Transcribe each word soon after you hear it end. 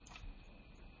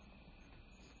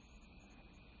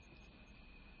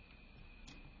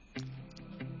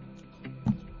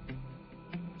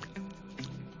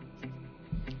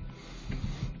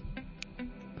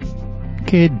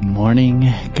Good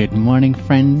morning,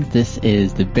 friends. This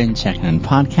is the Ben Checking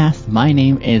podcast. My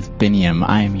name is Biniam.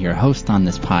 I am your host on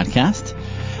this podcast.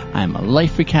 I'm a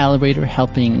life recalibrator,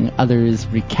 helping others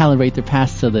recalibrate their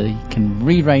past so they can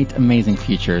rewrite amazing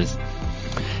futures.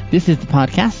 This is the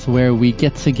podcast where we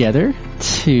get together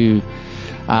to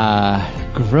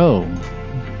grow,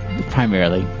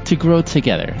 primarily to grow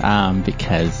together,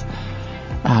 because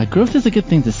growth is a good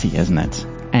thing to see, isn't it?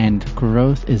 And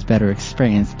growth is better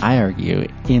experienced, I argue,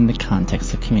 in the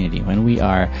context of community, when we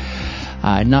are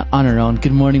not on our own.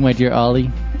 Good morning, my dear Ollie.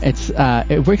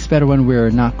 It works better when we're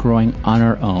not growing on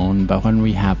our own, but when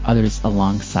we have others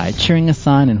alongside cheering us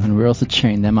on, and when we're also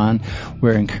cheering them on,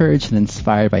 we're encouraged and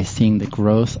inspired by seeing the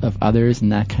growth of others,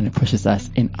 and that kind of pushes us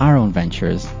in our own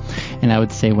ventures. And I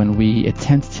would say when we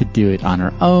attempt to do it on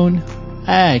our own,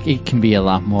 it can be a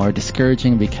lot more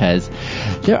discouraging, because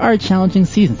there are challenging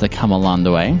seasons that come along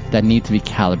the way that need to be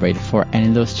calibrated for. And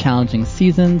in those challenging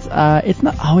seasons, it's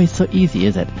not always so easy,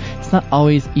 is it? It's not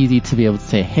always easy to be able to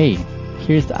say, hey,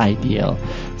 here's the ideal.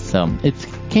 So it's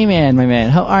K-Man, my man.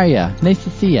 How are ya? Nice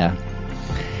to see ya.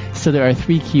 So there are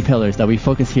three key pillars that we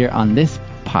focus here on this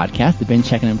podcast, the Ben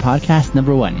Checking In podcast.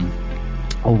 Number one,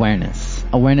 awareness.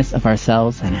 Awareness of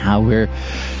ourselves and how we're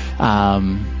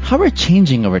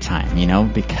changing over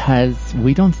time, because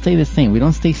we don't stay the same. We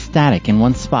don't stay static in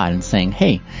one spot and saying,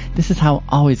 hey, this is how I'm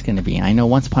always going to be. And I know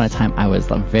once upon a time I was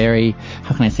very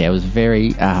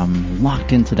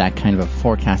locked into that kind of a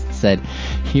forecast that said,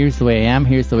 here's the way I am,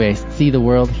 here's the way I see the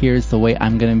world, here's the way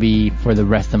I'm going to be for the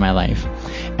rest of my life.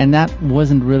 And that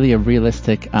wasn't really a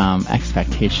realistic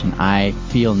expectation, I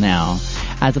feel now,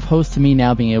 as opposed to me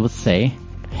now being able to say,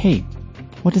 hey,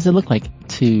 what does it look like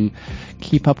to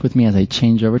keep up with me as I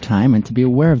change over time, and to be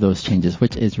aware of those changes,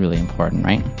 which is really important,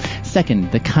 right?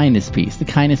 Second, the kindness piece. The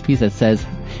kindness piece that says,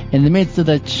 in the midst of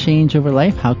the change over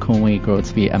life, how can we grow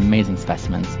to be amazing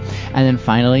specimens? And then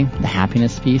finally, the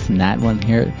happiness piece, and that one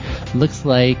here looks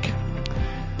like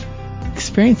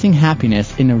experiencing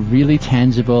happiness in a really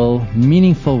tangible,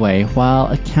 meaningful way,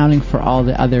 while accounting for all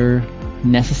the other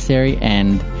necessary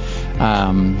and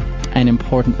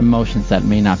important emotions that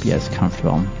may not be as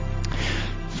comfortable.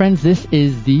 Friends, this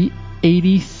is the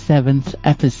 87th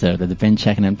episode of the Ben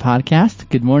Checking In podcast.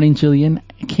 Good morning, Julian.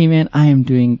 K-Man, I am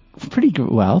doing pretty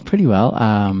well,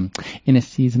 in a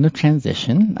season of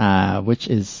transition,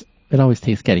 it always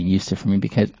takes getting used to for me,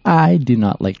 because I do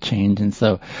not like change. And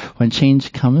so when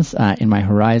change comes in my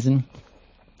horizon,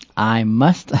 I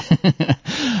must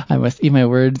eat my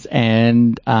words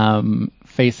and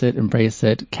face it, embrace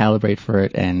it, calibrate for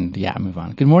it, and move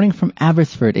on. Good morning from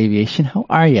Abbotsford Aviation. How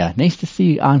are ya? Nice to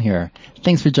see you on here.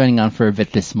 Thanks for joining on for a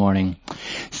bit this morning.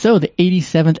 So the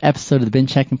 87th episode of the Ben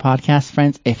Checking podcast,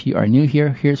 friends. If you are new here,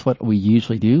 here's what we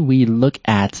usually do. We look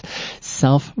at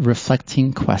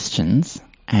self-reflecting questions,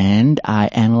 and I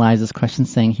analyze this question,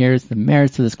 saying, here's the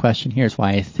merits of this question, here's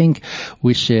why I think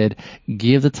we should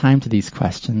give the time to these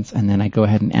questions, and then I go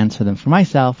ahead and answer them for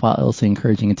myself, while also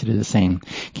encouraging you to do the same.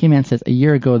 K-Man says, a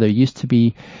year ago there used to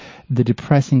be the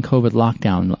depressing COVID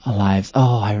lockdown lives.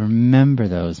 Oh, I remember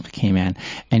those, K-Man.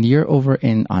 And you're over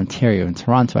in Ontario, in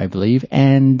Toronto, I believe,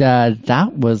 and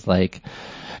that was like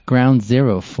ground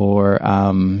zero for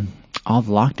all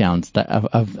the lockdowns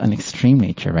of an extreme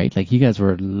nature, right? Like, you guys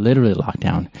were literally locked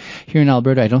down. Here in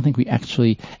Alberta, I don't think we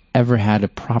actually ever had a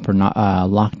proper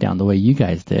lockdown the way you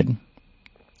guys did.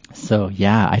 So,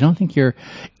 I don't think you're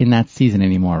in that season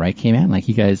anymore, right, K-Man? Like,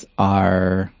 you guys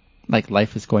are, like,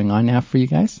 life is going on now for you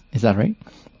guys? Is that right?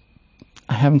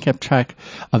 I haven't kept track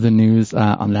of the news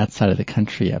on that side of the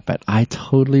country yet, but I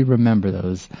totally remember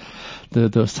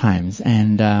those times.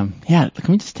 And, can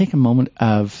we just take a moment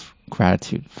of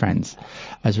gratitude, friends,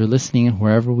 as we're listening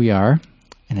wherever we are.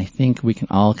 And I think we can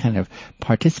all kind of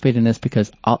participate in this,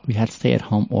 because we had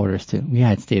stay-at-home orders too.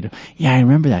 I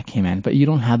remember that, K-Man, but you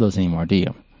don't have those anymore, do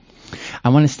you? I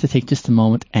want us to take just a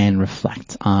moment and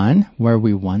reflect on where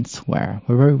we once were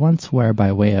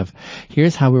by way of,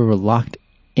 here's how we were locked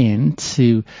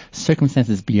into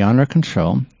circumstances beyond our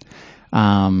control,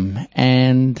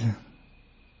 and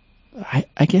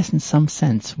I guess in some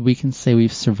sense we can say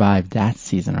we've survived that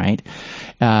season, right?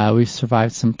 We've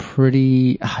survived some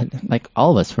pretty, like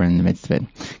all of us were in the midst of it.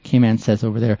 K-Man says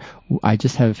over there, I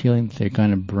just have a feeling that they're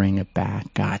going to bring it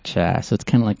back. Gotcha. So it's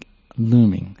kind of like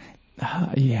looming.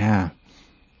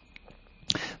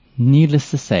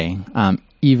 Needless to say,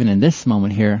 even in this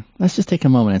moment here, let's just take a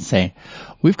moment and say,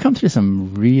 we've come through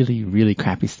some really, really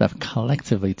crappy stuff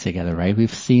collectively together, right?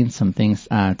 We've seen some things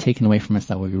taken away from us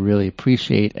that we really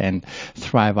appreciate and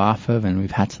thrive off of, and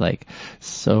we've had to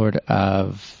sort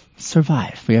of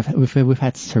survive. We've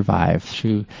had to survive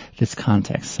through this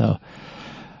context. So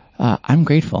I'm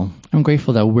grateful. I'm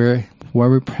grateful that we're where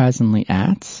we're presently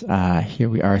at. Here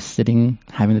we are sitting,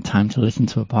 having the time to listen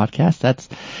to a podcast. That's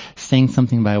saying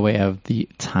something by way of the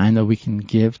time that we can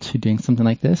give to doing something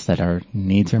like this, that our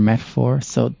needs are met for.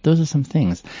 So those are some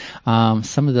things.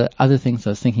 Some of the other things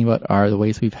I was thinking about are the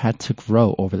ways we've had to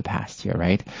grow over the past year,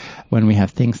 right? When we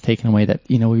have things taken away that,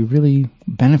 we really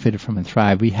benefited from and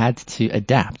thrived, we had to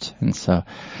adapt. And so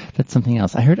that's something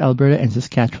else. I heard Alberta and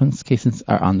Saskatchewan's cases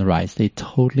are on the rise. They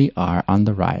totally are on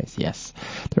the rise. Yes,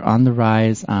 they're on the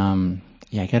rise. I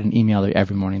get an email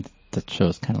every morning that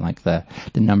shows kind of like the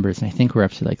numbers, and I think we're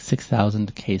up to like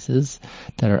 6,000 cases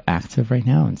that are active right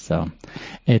now, and so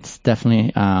it's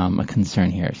definitely a concern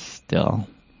here still.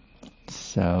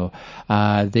 So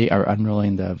they are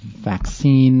unrolling the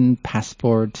vaccine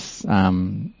passports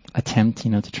attempt,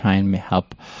 to try and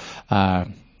help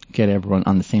get everyone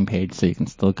on the same page so you can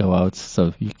still go out.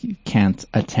 So you can't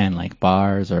attend like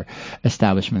bars or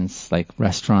establishments like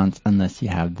restaurants unless you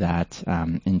have that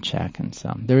in check. And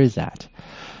so there is that.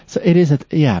 So it is,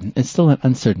 it's still an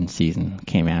uncertain season,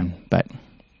 K-Man, but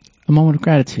a moment of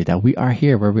gratitude that we are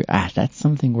here where we're at. That's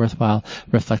something worthwhile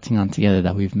reflecting on together,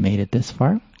 that we've made it this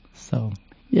far. So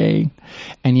yay.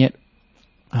 And yet,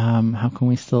 how can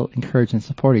we still encourage and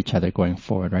support each other going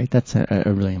forward, right? That's a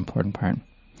really important part.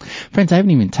 Friends, I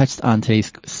haven't even touched on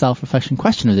today's self-reflection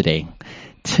question of the day.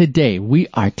 Today, we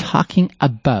are talking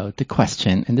about the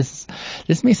question, and this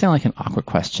may sound like an awkward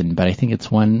question, but I think it's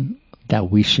one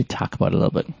that we should talk about a little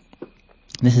bit.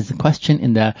 This is a question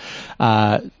in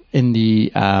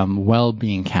the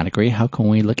well-being category. How can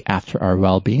we look after our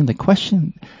well-being? The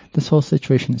question, this whole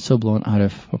situation is so blown out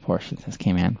of proportion, says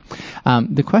K-Man.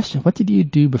 The question, what did you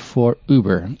do before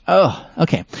Uber? Oh,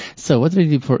 okay. So what did I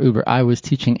do before Uber? I was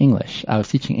teaching English. I was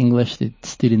teaching English to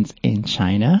students in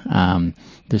China.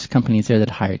 There's companies there that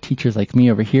hire teachers like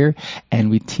me over here, and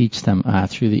we teach them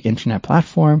through the internet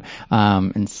platform.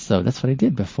 And so that's what I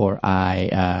did before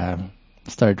I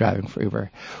started driving for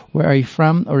Uber. Where are you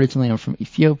from? Originally, I'm from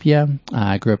Ethiopia.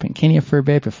 I grew up in Kenya for a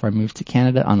bit before I moved to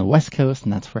Canada on the West Coast,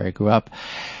 and that's where I grew up.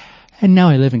 And now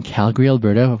I live in Calgary,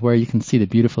 Alberta, where you can see the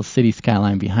beautiful city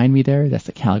skyline behind me there. That's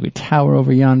the Calgary Tower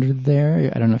over yonder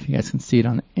there. I don't know if you guys can see it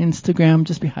on Instagram,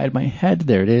 just behind my head.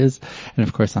 There it is. And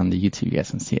of course on the YouTube, you guys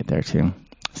can see it there too.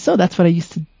 So that's what I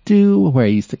used to do, where I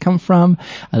used to come from,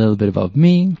 a little bit about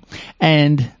me,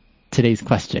 and today's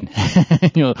question.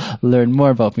 You'll learn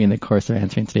more about me in the course of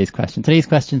answering today's question. Today's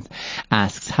question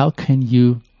asks, how can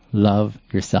you love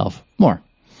yourself more?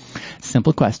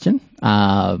 Simple question,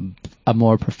 a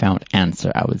more profound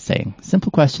answer, I would say.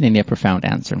 Simple question and yet profound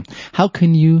answer. How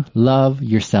can you love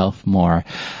yourself more?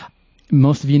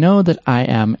 Most of you know that I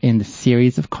am in the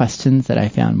series of questions that I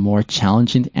found more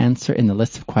challenging to answer in the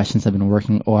list of questions I've been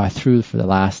working through for the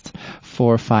last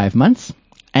 4 or 5 months.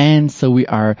 And so we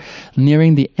are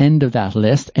nearing the end of that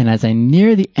list. And as I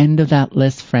near the end of that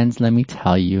list, friends, let me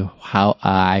tell you how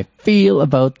I feel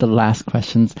about the last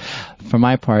questions. For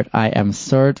my part, I am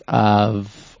sort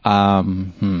of, how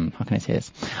can I say this?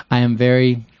 I am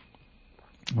very,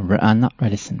 not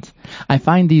reticent. I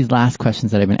find these last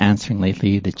questions that I've been answering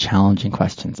lately the challenging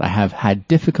questions. I have had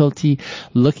difficulty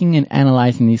looking and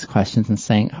analyzing these questions and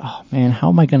saying, oh man, how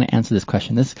am I going to answer this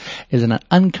question? This is an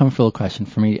uncomfortable question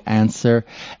for me to answer.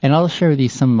 And I'll share with you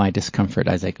some of my discomfort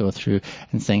as I go through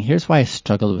and saying, here's why I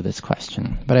struggled with this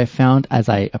question. But I found as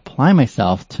I apply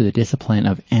myself to the discipline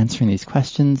of answering these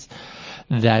questions,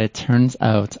 that it turns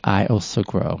out I also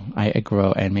grow. I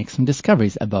grow and make some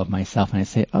discoveries about myself. And I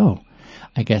say, oh,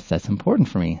 I guess that's important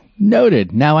for me.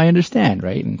 Noted. Now I understand,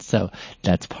 right? And so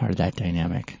that's part of that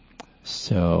dynamic.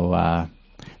 So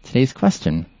today's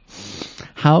question,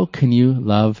 how can you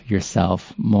love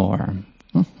yourself more?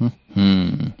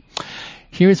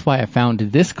 Here's why I found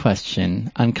this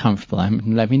question uncomfortable.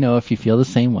 Let me know if you feel the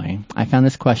same way. I found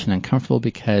this question uncomfortable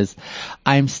because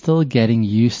I'm still getting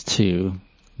used to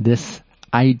this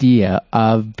idea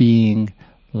of being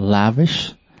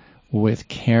lavish with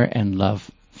care and love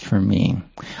for me.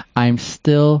 I'm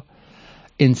still,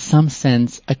 in some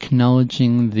sense,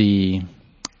 acknowledging the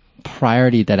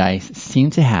priority that I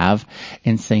seem to have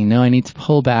and saying, no, I need to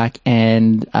pull back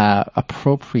and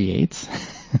appropriate.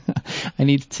 I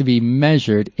need to be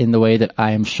measured in the way that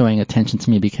I am showing attention to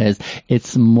me, because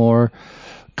it's more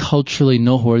culturally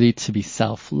noteworthy to be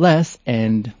selfless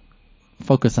and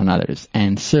focus on others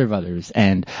and serve others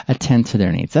and attend to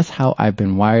their needs. That's how I've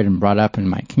been wired and brought up in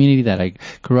my community that I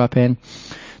grew up in,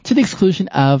 to the exclusion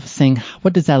of saying,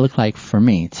 what does that look like for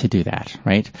me to do that,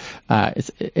 right?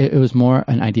 It was more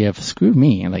an idea of screw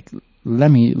me, like,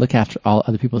 let me look after all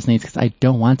other people's needs, because I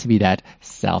don't want to be that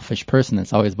selfish person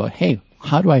that's always about, hey,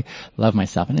 How do I love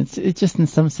myself? And it just in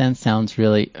some sense sounds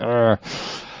really,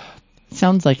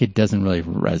 sounds like it doesn't really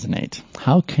resonate.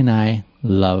 How can I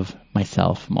love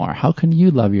myself more? How can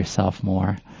you love yourself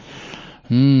more?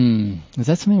 Is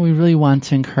that something we really want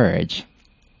to encourage?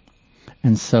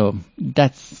 And so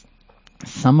that's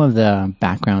some of the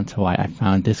background to why I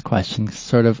found this question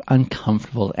sort of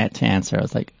uncomfortable to answer. I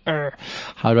was like,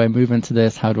 how do I move into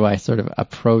this? How do I sort of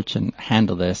approach and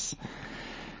handle this?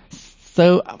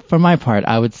 So for my part,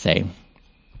 I would say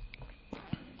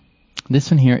this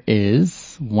one here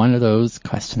is one of those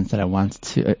questions that I want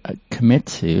to commit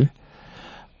to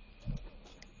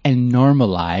and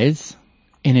normalize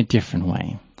in a different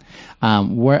way.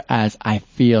 Whereas I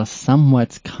feel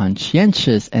somewhat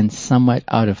conscientious and somewhat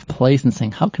out of place in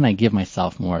saying, how can I give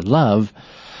myself more love?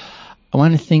 I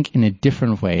want to think in a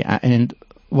different way. And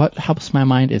what helps my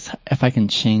mind is if I can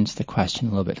change the question a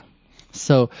little bit.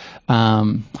 So,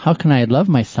 how can I love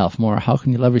myself more? How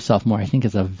can you love yourself more? I think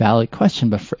is a valid question,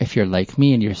 but if you're like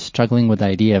me and you're struggling with the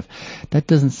idea of that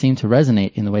doesn't seem to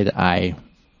resonate in the way that I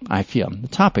feel. The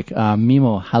topic,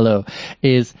 Mimo, hello,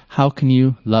 is how can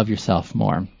you love yourself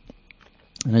more?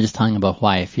 And I'm just talking about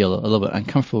why I feel a little bit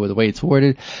uncomfortable with the way it's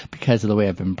worded because of the way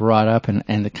I've been brought up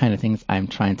and the kind of things I'm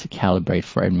trying to calibrate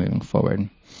for and moving forward.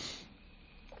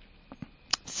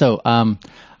 So,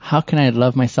 how can I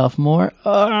love myself more?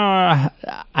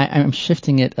 I'm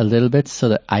shifting it a little bit so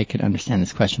that I can understand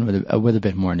this question with a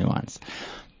bit more nuance.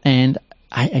 And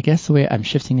I guess the way I'm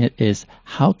shifting it is,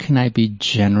 how can I be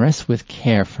generous with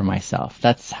care for myself?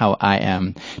 That's how I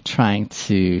am trying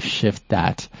to shift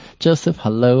that. Joseph,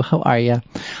 hello, how are you?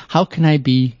 How can I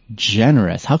be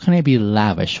generous? How can I be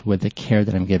lavish with the care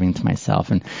that I'm giving to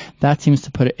myself? And that seems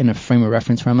to put it in a frame of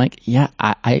reference where I'm like, yeah,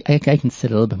 I can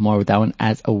sit a little bit more with that one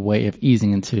as a way of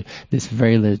easing into this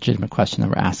very legitimate question that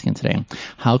we're asking today.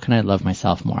 How can I love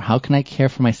myself more? How can I care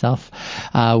for myself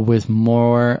with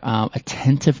more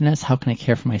attentiveness? How can I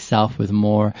care for myself with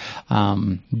more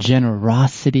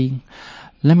generosity?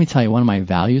 Let me tell you, one of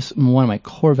my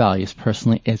core values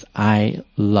personally is I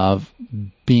love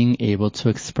being able to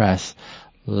express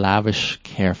lavish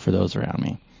care for those around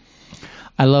me.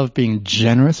 I love being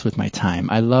generous with my time.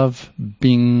 I love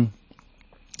being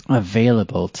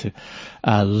available to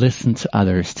listen to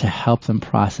others, to help them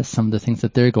process some of the things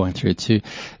that they're going through, to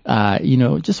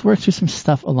just work through some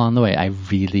stuff along the way. I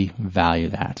really value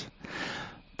that.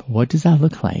 But what does that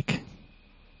look like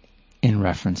in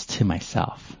reference to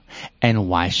myself? And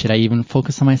why should I even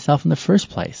focus on myself in the first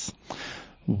place?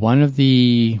 One of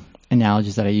the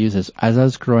analogies that I use is, as I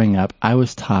was growing up, I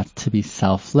was taught to be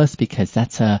selfless because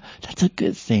that's a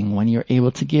good thing when you're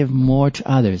able to give more to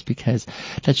others, because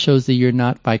that shows that you're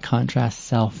not, by contrast,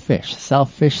 selfish.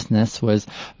 Selfishness was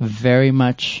very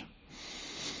much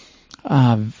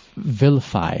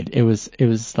vilified. It was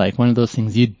like one of those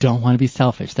things, you don't want to be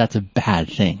selfish. That's a bad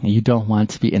thing. You don't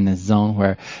want to be in this zone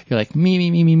where you're like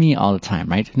me all the time,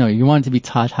 right? No, you want to be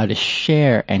taught how to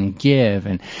share and give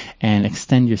and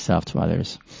extend yourself to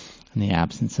others. In the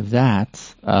absence of that,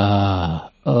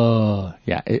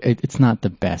 it's not the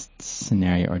best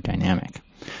scenario or dynamic.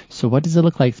 So what does it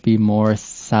look like to be more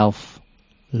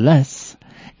selfless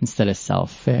instead of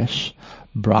selfish?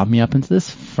 Brought me up into this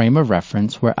frame of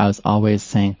reference where I was always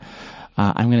saying,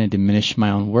 I'm going to diminish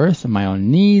my own worth and my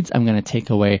own needs. I'm going to take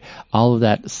away all of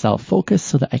that self-focus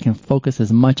so that I can focus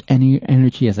as much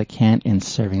energy as I can in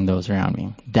serving those around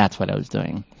me. That's what I was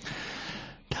doing.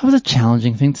 That was a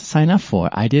challenging thing to sign up for.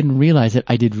 I didn't realize it.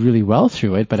 I did really well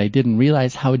through it, but I didn't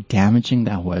realize how damaging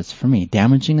that was for me.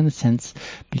 Damaging in the sense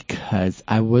because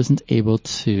I wasn't able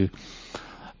to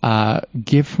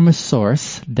give from a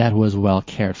source that was well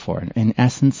cared for. In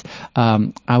essence,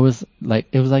 it was like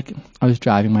I was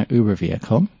driving my Uber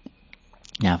vehicle.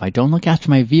 Now, if I don't look after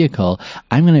my vehicle,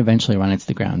 I'm going to eventually run it to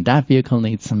the ground. That vehicle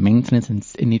needs some maintenance, and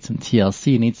it needs some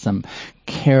TLC, it needs some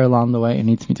care along the way. It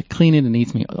needs me to clean it. It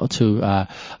needs me to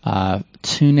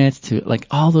tune it, to like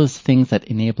all those things that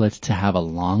enable it to have a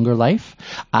longer life.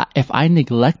 If I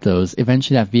neglect those,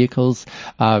 eventually that vehicle's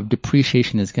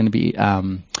depreciation is going to be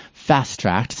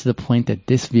fast-tracked to the point that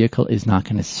this vehicle is not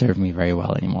going to serve me very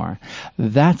well anymore.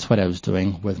 That's what I was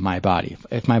doing with my body.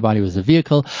 If my body was a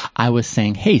vehicle, I was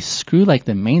saying, hey, screw like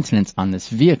the maintenance on this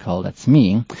vehicle, that's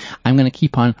me. I'm going to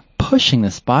keep on pushing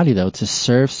this body, though, to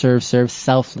serve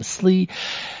selflessly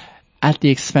at the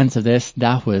expense of this.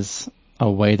 That was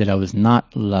a way that I was not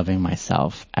loving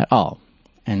myself at all.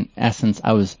 In essence,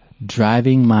 I was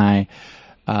driving my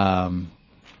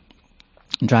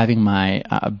driving my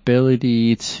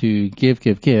ability to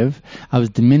give, I was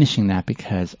diminishing that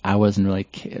because I wasn't really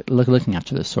looking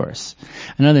after the source.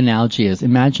 Another analogy is,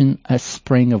 imagine a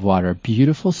spring of water, a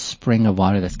beautiful spring of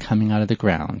water that's coming out of the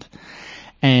ground.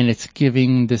 And it's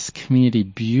giving this community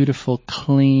beautiful,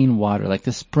 clean water. Like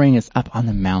the spring is up on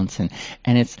the mountain,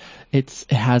 and it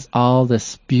has all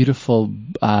this beautiful,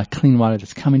 clean water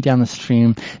that's coming down the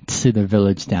stream to the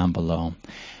village down below.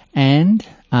 And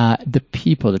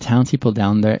the townspeople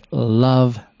down there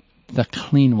love the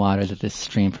clean water that this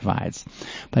stream provides.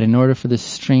 But in order for this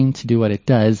stream to do what it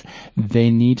does, they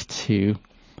need to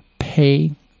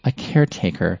pay a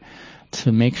caretaker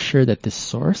to make sure that the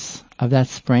source of that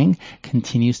spring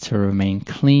continues to remain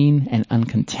clean and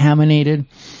uncontaminated.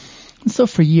 And so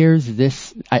for years,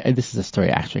 this is a story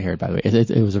I actually heard, by the way.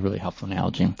 It was a really helpful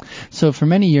analogy. So for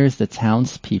many years, the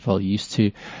townspeople used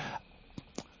to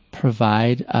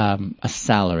provide a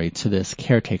salary to this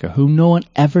caretaker who no one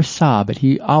ever saw, but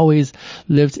he always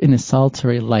lived in a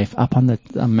solitary life up on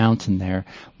the mountain there,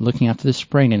 looking after the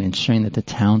spring and ensuring that the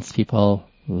townspeople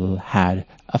had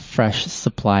a fresh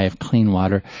supply of clean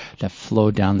water that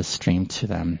flowed down the stream to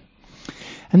them.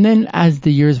 And then as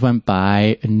the years went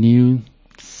by, a new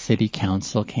city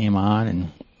council came on,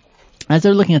 and as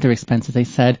they're looking at their expenses, they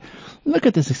said, look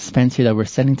at this expense here that we're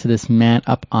sending to this man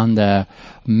up on the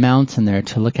mountain there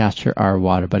to look after our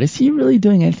water. But is he really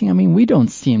doing anything? I mean, we don't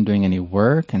see him doing any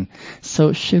work. And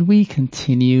so should we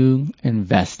continue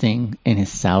investing in his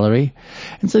salary?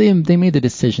 And so they made the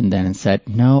decision then and said,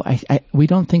 no, we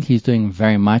don't think he's doing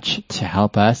very much to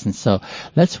help us. And so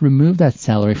let's remove that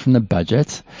salary from the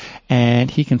budget and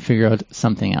he can figure out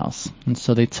something else. And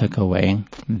so they took away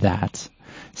that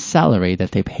salary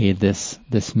that they paid this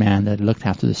man that looked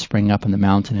after the spring up on the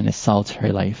mountain in his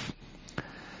solitary life.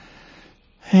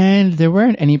 And there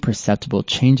weren't any perceptible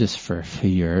changes for a few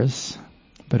years,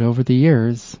 but over the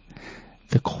years,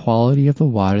 the quality of the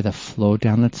water that flowed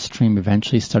down that stream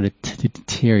eventually started to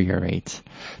deteriorate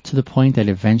to the point that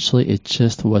eventually it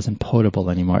just wasn't potable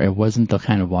anymore. It wasn't the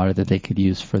kind of water that they could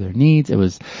use for their needs. It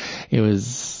was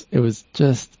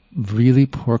just really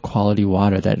poor quality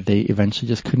water that they eventually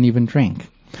just couldn't even drink.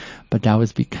 But that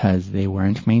was because they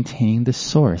weren't maintaining the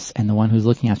source and the one who's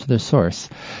looking after the source.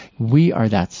 We are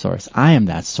that source. I am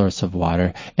that source of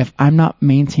water. If I'm not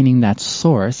maintaining that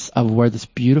source of where this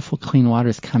beautiful clean water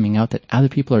is coming out that other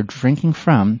people are drinking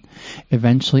from,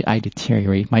 eventually I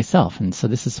deteriorate myself. And so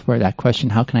this is where that question,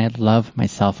 how can I love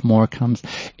myself more, comes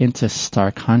into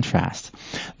stark contrast.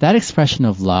 That expression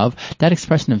of love, that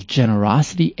expression of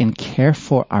generosity and care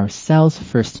for ourselves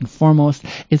first and foremost,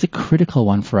 is a critical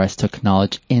one for us to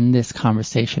acknowledge in this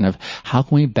conversation of how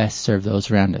can we best serve those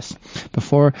around us.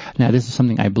 Now this is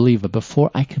something I believe, but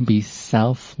before I can be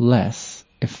selfless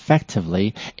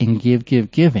effectively and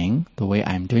giving the way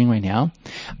I'm doing right now,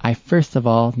 I first of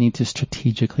all need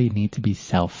to be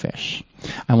selfish.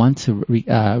 I want to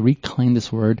reclaim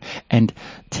this word and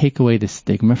take away the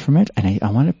stigma from it, and I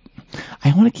want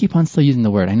to keep on still using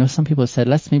the word. I know some people have said,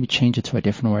 let's maybe change it to a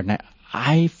different word, and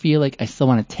I feel like I still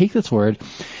want to take this word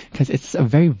because it's a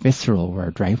very visceral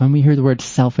word, right? When we hear the word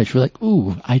selfish, we're like,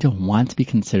 ooh, I don't want to be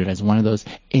considered as one of those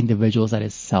individuals that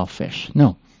is selfish.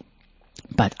 No.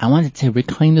 But I wanted to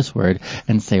reclaim this word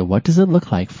and say, what does it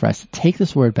look like for us to take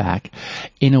this word back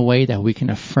in a way that we can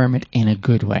affirm it in a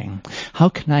good way? How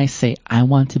can I say, I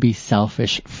want to be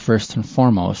selfish first and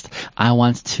foremost? I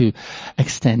want to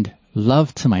extend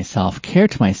love to myself, care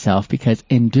to myself, because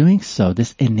in doing so,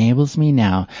 this enables me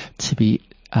now to be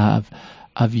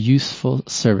of useful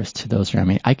service to those around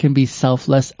me. I can be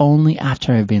selfless only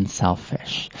after I've been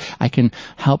selfish. I can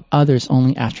help others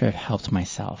only after I've helped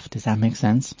myself. Does that make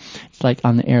sense? It's like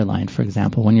on the airline, for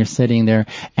example, when you're sitting there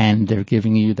and they're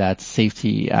giving you that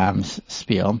safety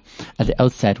spiel at the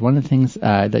outset. One of the things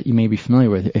that you may be familiar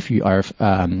with if you are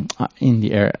in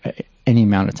the air any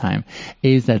amount of time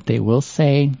is that they will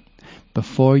say,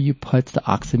 before you put the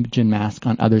oxygen mask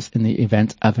on others in the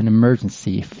event of an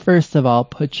emergency, first of all,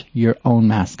 put your own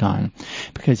mask on,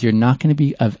 because you're not going to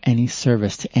be of any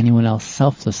service to anyone else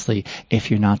selflessly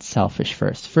if you're not selfish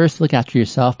first. First, look after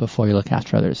yourself before you look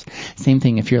after others. Same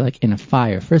thing if you're like in a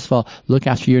fire. First of all, look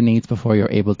after your needs before you're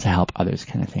able to help others,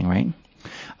 kind of thing, right?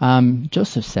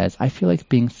 Joseph says, I feel like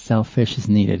being selfish is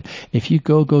needed. If you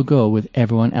go with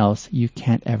everyone else, you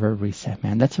can't ever reset,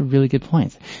 man. That's a really good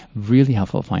point. Really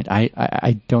helpful point.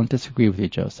 I don't disagree with you,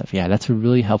 Joseph. Yeah, that's a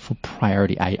really helpful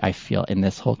priority, I feel, in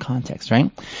this whole context,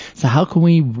 right? So how can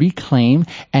we reclaim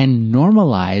and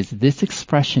normalize this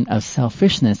expression of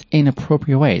selfishness in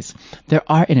appropriate ways? There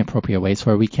are inappropriate ways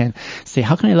where we can say,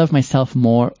 how can I love myself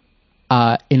more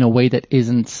in a way that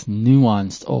isn't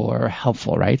nuanced or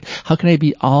helpful, right? How can I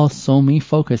be all so me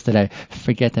focused that I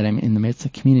forget that I'm in the midst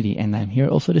of community and I'm here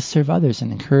also to serve others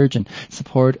and encourage and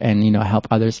support and, help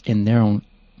others in their own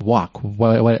walk,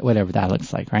 whatever that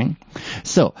looks like, right?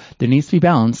 So there needs to be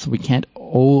balance. We can't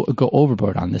go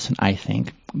overboard on this one, I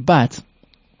think. But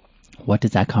what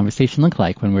does that conversation look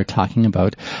like when we're talking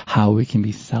about how we can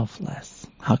be selfless?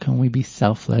 How can we be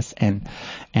selfless and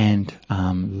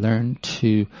learn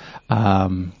to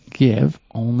give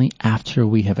only after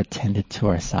we have attended to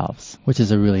ourselves, which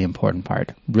is a really important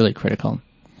part, really critical.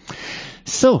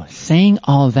 So, saying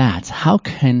all that, how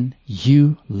can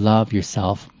you love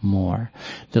yourself more?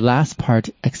 The last part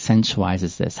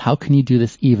accentualizes this. How can you do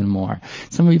this even more?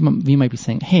 Some of you might be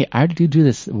saying, hey, I already do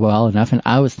this well enough, and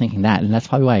I was thinking that, and that's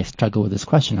probably why I struggle with this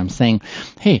question. I'm saying,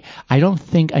 hey, I don't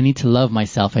think I need to love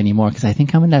myself anymore because I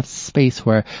think I'm in that space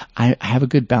where I have a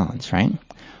good balance, right?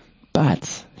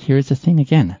 But here's the thing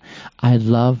again. I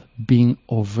love being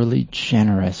overly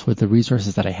generous with the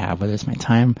resources that I have, whether it's my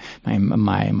time,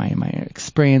 my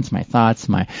experience, my thoughts,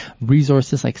 my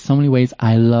resources, like so many ways.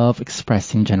 I love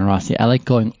expressing generosity. I like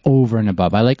going over and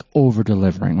above. I like over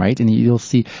delivering, right? And you'll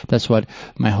see that's what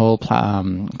my whole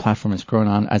platform has grown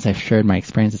on as I've shared my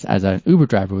experiences as an Uber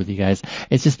driver with you guys.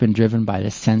 It's just been driven by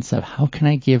this sense of how can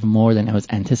I give more than it was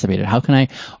anticipated? How can I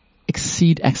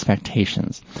exceed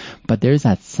expectations? But there's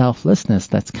that selflessness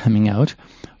that's coming out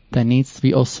that needs to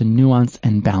be also nuanced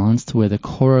and balanced with a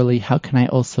corollary. How can I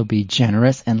also be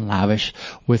generous and lavish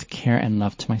with care and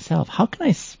love to myself? How can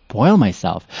I spoil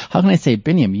myself? How can I say,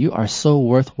 Binyam, you are so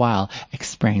worthwhile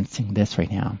experiencing this right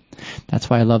now? That's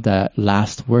why I love the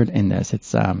last word in this. It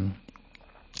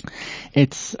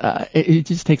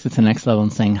just takes it to the next level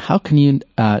and saying, how can you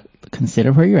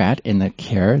consider where you're at in the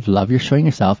care, the love you're showing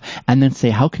yourself, and then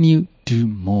say, how can you do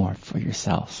more for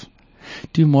yourself?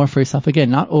 Do more for yourself. Again,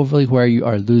 not overly where you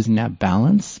are losing that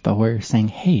balance, but where you're saying,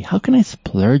 hey, how can I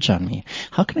splurge on me?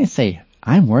 How can I say,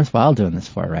 I'm worthwhile doing this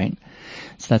for, right?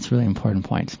 So that's a really important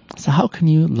point. So how can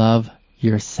you love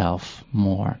yourself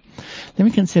more? Let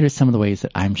me consider some of the ways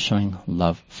that I'm showing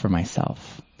love for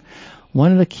myself.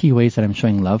 One of the key ways that I'm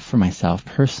showing love for myself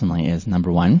personally is,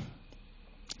 number one,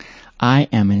 I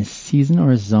am in a season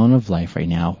or a zone of life right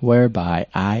now whereby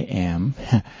I am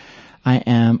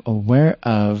aware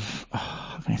of,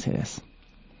 how can I say this?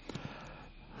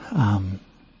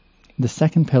 The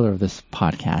second pillar of this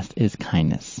podcast is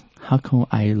kindness. How can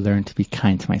I learn to be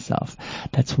kind to myself?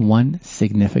 That's one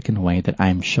significant way that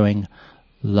I'm showing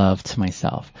love to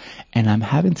myself. And I'm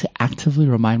having to actively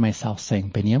remind myself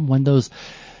saying, Binyam, when those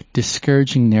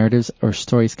discouraging narratives or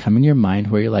stories come in your mind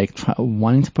where you're like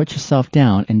wanting to put yourself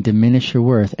down and diminish your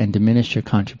worth and diminish your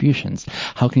contributions,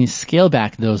 how can you scale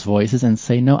back those voices and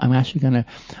say, no, I'm actually going to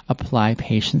apply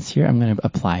patience here. I'm going to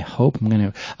apply hope. I'm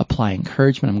going to apply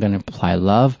encouragement. I'm going to apply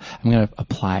love. I'm going to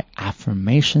apply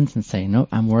affirmations and say, no,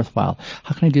 I'm worthwhile.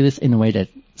 How can I do this in a way that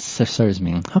serves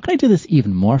me? How can I do this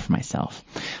even more for myself?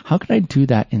 How can I do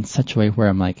that in such a way where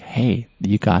I'm like, hey,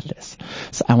 you got this?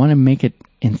 So I want to make it,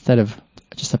 instead of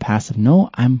just a passive, no,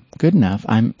 I'm good enough.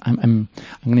 I'm going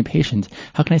to be patient.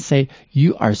 How can I say,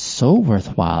 you are so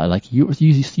worthwhile? Like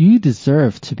you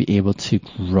deserve to be able to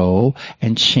grow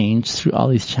and change through all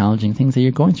these challenging things that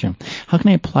you're going through. How can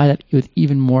I apply that with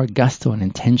even more gusto and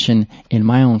intention in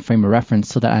my own frame of reference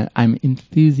so that I'm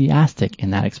enthusiastic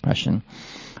in that expression?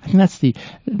 I think that's the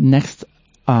next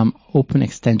open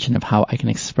extension of how I can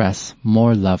express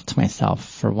more love to myself,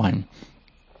 for one.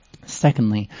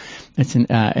 Secondly, it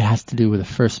has to do with the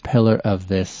first pillar of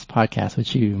this podcast,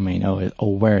 which you may know is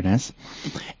awareness.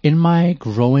 In my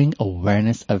growing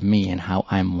awareness of me and how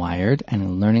I'm wired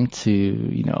and learning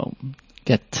to,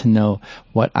 get to know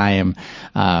what I am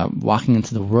walking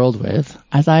into the world with,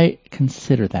 as I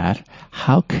consider that,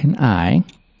 how can I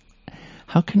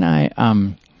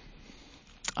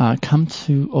come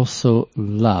to also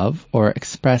love or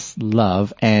express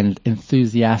love and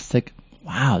enthusiastic,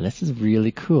 wow, this is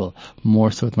really cool, more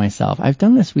so with myself. I've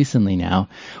done this recently now,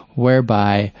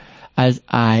 whereby as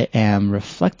I am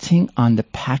reflecting on the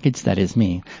package that is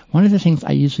me, one of the things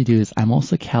I usually do is I'm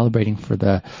also calibrating for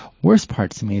the worst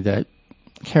parts of me, the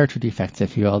character defects,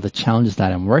 if you will, the challenges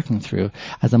that I'm working through.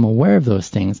 As I'm aware of those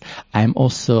things, I'm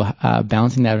also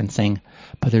balancing that and saying,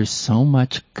 but there's so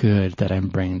much good that I'm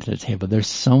bringing to the table. There's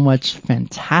so much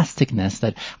fantasticness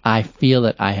that I feel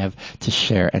that I have to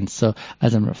share. And so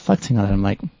as I'm reflecting on it, I'm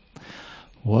like,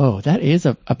 whoa, that is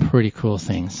a pretty cool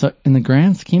thing. So in the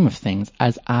grand scheme of things,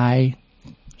 as I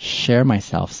share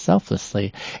myself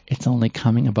selflessly, it's only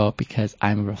coming about because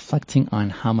I'm reflecting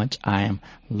on how much I am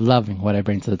loving what I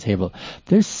bring to the table.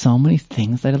 There's so many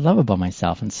things that I love about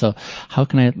myself. And so how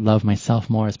can I love myself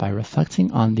more is by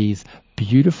reflecting on these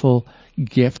beautiful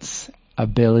gifts,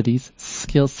 abilities,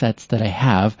 skill sets that I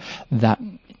have that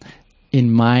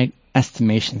in my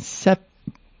estimation set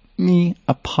me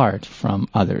apart from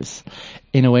others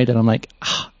in a way that I'm like,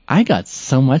 I got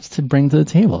so much to bring to the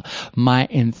table. My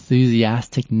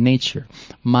enthusiastic nature,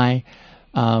 my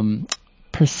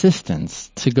persistence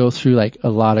to go through like a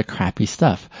lot of crappy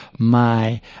stuff,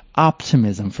 my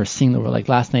optimism for seeing the world. Like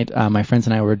last night, my friends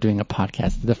and I were doing a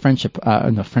podcast, the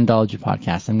Friendology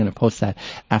podcast. I'm going to post that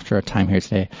after our time here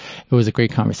today. It was a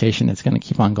great conversation. It's going to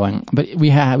keep on going. But we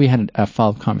had a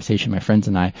follow-up conversation, my friends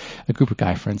and I, a group of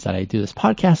guy friends that I do this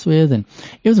podcast with, and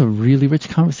it was a really rich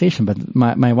conversation. But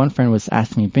my one friend was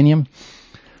asking me, Biniam,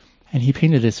 and he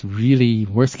painted this really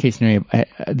worst case scenario,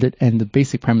 and the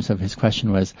basic premise of his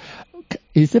question was,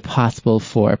 is it possible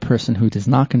for a person who does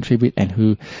not contribute and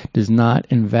who does not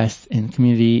invest in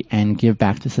community and give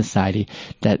back to society,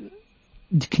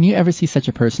 can you ever see such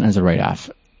a person as a write-off?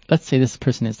 Let's say this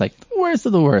person is like the worst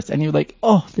of the worst, and you're like,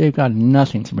 oh, they've got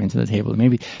nothing to bring to the table.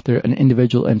 Maybe they're an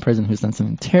individual in prison who's done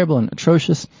something terrible and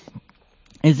atrocious.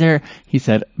 Is there, he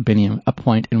said, Biniam, a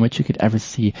point in which you could ever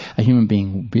see a human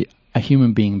being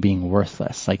being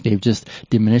worthless, like they've just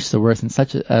diminished their worth in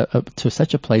to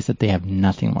such a place that they have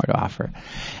nothing more to offer?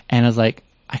 And I was like,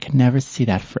 I could never see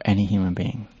that for any human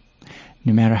being,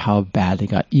 no matter how bad they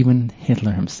got. Even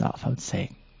Hitler himself, I would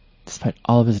say, despite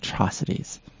all of his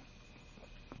atrocities,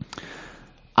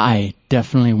 I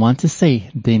definitely want to say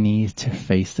they need to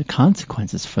face the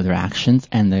consequences for their actions,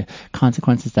 and the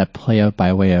consequences that play out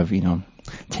by way of,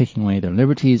 taking away their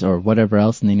liberties or whatever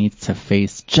else, and they need to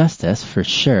face justice for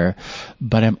sure.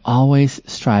 But I'm always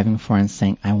striving for and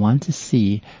saying, I want to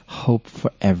see hope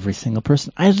for every single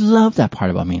person. I love that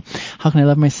part about me. How can I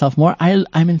love myself more?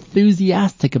 I'm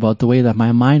enthusiastic about the way that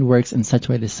my mind works in such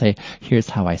a way to say, here's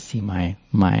how I see my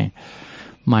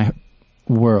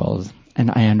world,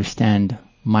 and I understand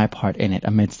my part in it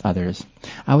amidst others.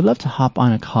 I would love to hop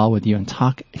on a call with you and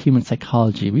talk human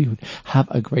psychology. We would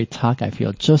have a great talk, I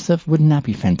feel. Joseph, wouldn't that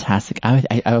be fantastic? I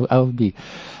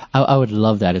would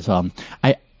love that as well.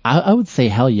 I would say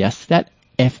hell yes to that.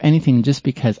 If anything, just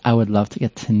because I would love to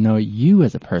get to know you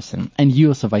as a person, and you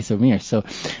also vice versa. So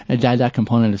that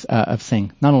component of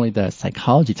saying not only the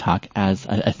psychology talk as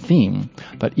a theme,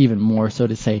 but even more so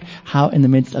to say how in the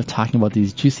midst of talking about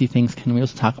these juicy things, can we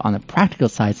also talk on the practical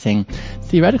side, saying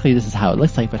theoretically this is how it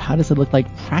looks like, but how does it look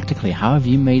like practically? How have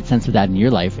you made sense of that in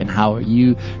your life, and how are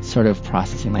you sort of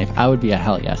processing life? I would be a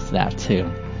hell yes to that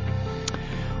too.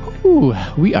 Ooh,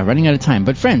 we are running out of time.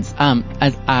 But friends,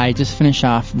 as I just finish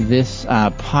off this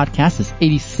podcast, this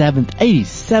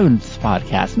 87th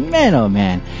podcast, man, oh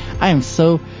man, I'm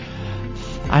so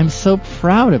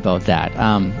proud about that.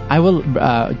 I will,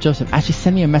 Joseph, actually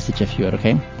send me a message if you would,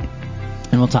 okay?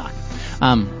 And we'll talk.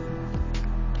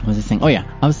 What was I saying? Oh yeah,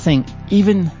 I was saying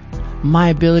even my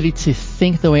ability to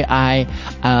think the way I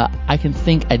can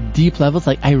think at deep levels,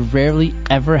 like I rarely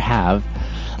ever have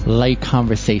light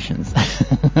conversations.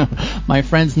 My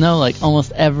friends know, like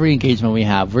almost every engagement we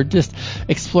have, we're just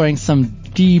exploring some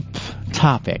deep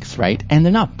topics, right? And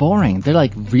they're not boring. They're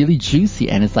like really juicy.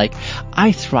 And it's like,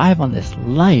 I thrive on this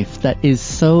life that is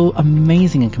so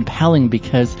amazing and compelling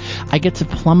because I get to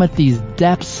plummet these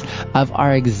depths of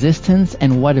our existence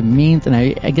and what it means. And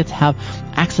I get to have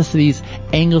access to these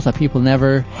angles that people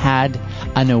never had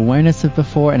an awareness of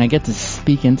before. And I get to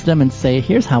speak into them and say,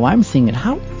 here's how I'm seeing it.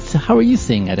 How are you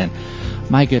seeing it? And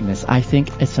my goodness, I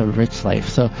think it's a rich life.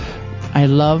 So I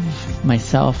love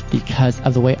myself because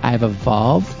of the way I've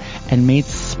evolved and made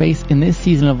space in this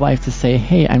season of life to say,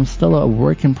 hey, I'm still a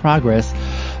work in progress,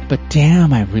 but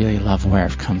damn, I really love where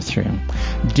I've come through.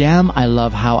 Damn, I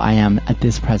love how I am at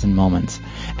this present moment.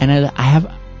 And I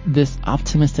have this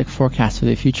optimistic forecast for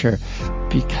the future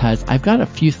because I've got a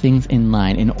few things in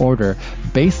line, in order,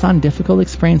 based on difficult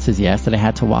experiences, yes, that I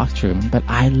had to walk through. But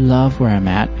I love where I'm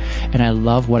at, and I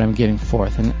love what I'm giving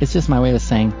forth. And it's just my way of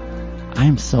saying, I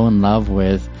am so in love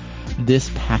with this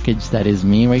package that is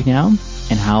me right now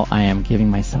and how I am giving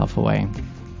myself away.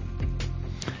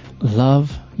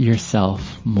 Love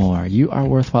yourself more. You are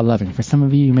worthwhile loving. For some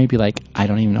of you, you may be like, I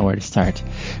don't even know where to start.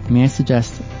 May I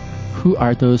suggest, who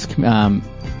are those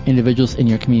individuals in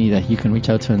your community that you can reach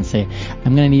out to and say,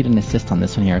 I'm going to need an assist on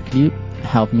this one here. Could you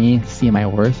help me see my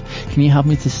worth? Can you help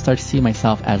me to start to see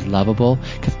myself as lovable?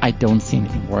 Because I don't see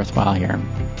anything worthwhile here.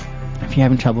 If you're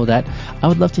having trouble with that, I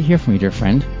would love to hear from you, dear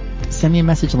friend. Send me a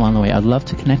message along the way. I'd love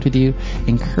to connect with you,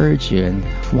 encourage you, and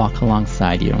walk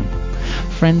alongside you.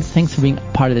 Friends, thanks for being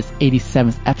part of this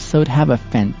 87th episode. Have a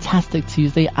fantastic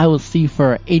Tuesday. I will see you for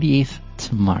our 88th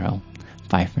tomorrow.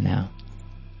 Bye for now.